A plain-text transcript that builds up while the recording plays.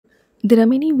There are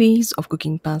many ways of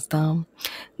cooking pasta.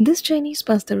 This Chinese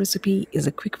pasta recipe is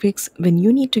a quick fix when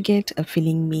you need to get a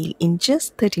filling meal in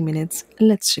just 30 minutes.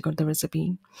 Let's check out the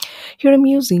recipe. Here I'm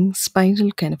using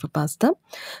spiral kind of a pasta.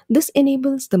 This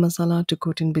enables the masala to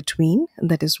coat in between.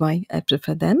 That is why I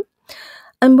prefer them.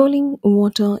 I'm boiling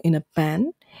water in a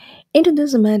pan. Into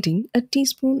this I'm adding a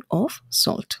teaspoon of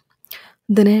salt.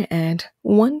 Then I add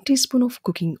 1 teaspoon of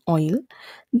cooking oil.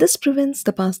 This prevents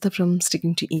the pasta from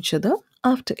sticking to each other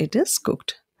after it is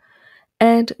cooked.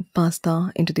 Add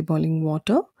pasta into the boiling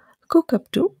water. Cook up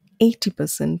to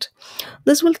 80%.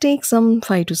 This will take some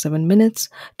 5 to 7 minutes.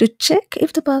 To check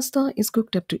if the pasta is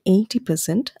cooked up to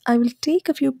 80%, I will take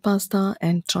a few pasta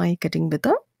and try cutting with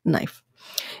a knife.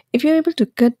 If you're able to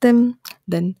cut them,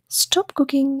 then stop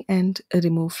cooking and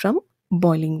remove from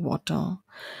boiling water.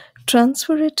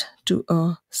 Transfer it to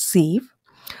a sieve.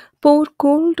 Pour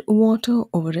cold water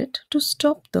over it to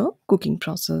stop the cooking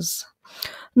process.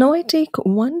 Now I take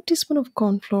 1 teaspoon of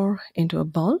corn flour into a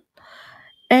bowl,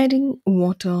 adding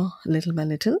water little by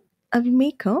little. I will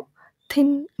make a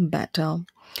thin batter.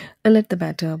 Let the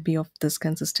batter be of this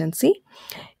consistency.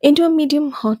 Into a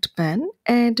medium hot pan,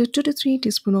 add 2 to 3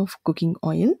 teaspoons of cooking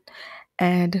oil.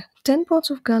 Add 10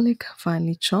 pods of garlic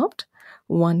finely chopped,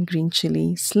 1 green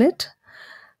chilli slit.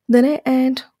 Then I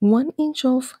add 1 inch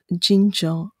of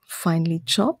ginger finely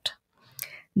chopped.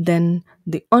 Then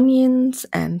the onions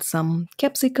and some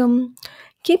capsicum.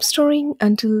 Keep stirring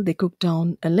until they cook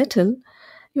down a little.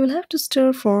 You will have to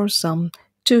stir for some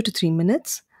 2 to 3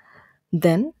 minutes.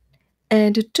 Then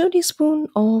add 2 teaspoons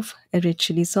of red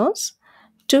chili sauce,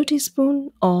 2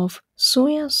 teaspoons of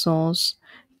soya sauce,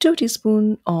 2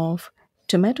 teaspoons of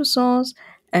tomato sauce,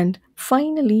 and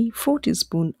finally 4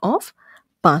 teaspoons of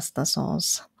pasta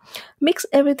sauce. Mix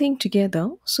everything together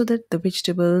so that the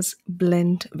vegetables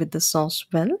blend with the sauce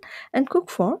well and cook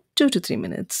for 2 to 3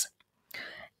 minutes.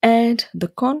 Add the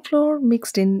corn flour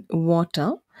mixed in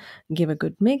water, give a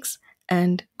good mix,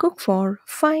 and cook for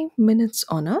 5 minutes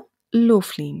on a low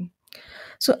flame.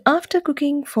 So, after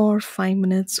cooking for 5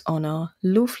 minutes on a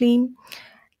low flame,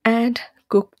 add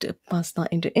cooked pasta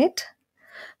into it.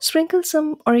 Sprinkle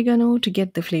some oregano to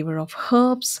get the flavor of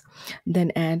herbs.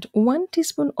 Then add 1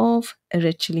 teaspoon of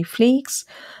red chili flakes.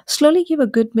 Slowly give a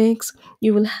good mix.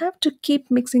 You will have to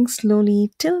keep mixing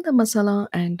slowly till the masala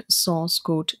and sauce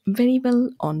coat very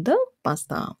well on the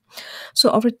pasta.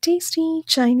 So our tasty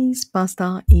Chinese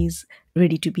pasta is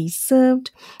ready to be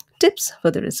served. Tips for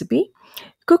the recipe: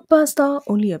 cook pasta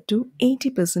only up to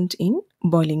 80% in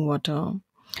boiling water.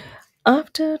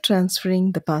 After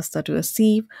transferring the pasta to a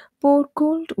sieve, pour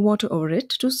cold water over it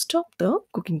to stop the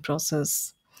cooking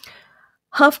process.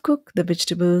 Half cook the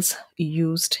vegetables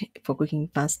used for cooking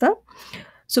pasta.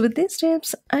 So, with these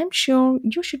tips, I'm sure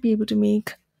you should be able to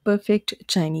make perfect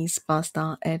Chinese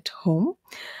pasta at home.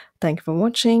 Thank you for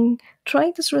watching.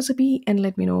 Try this recipe and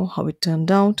let me know how it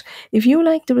turned out. If you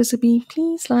like the recipe,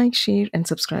 please like, share, and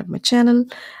subscribe my channel.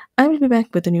 I will be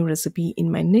back with a new recipe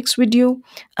in my next video.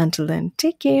 Until then,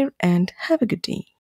 take care and have a good day.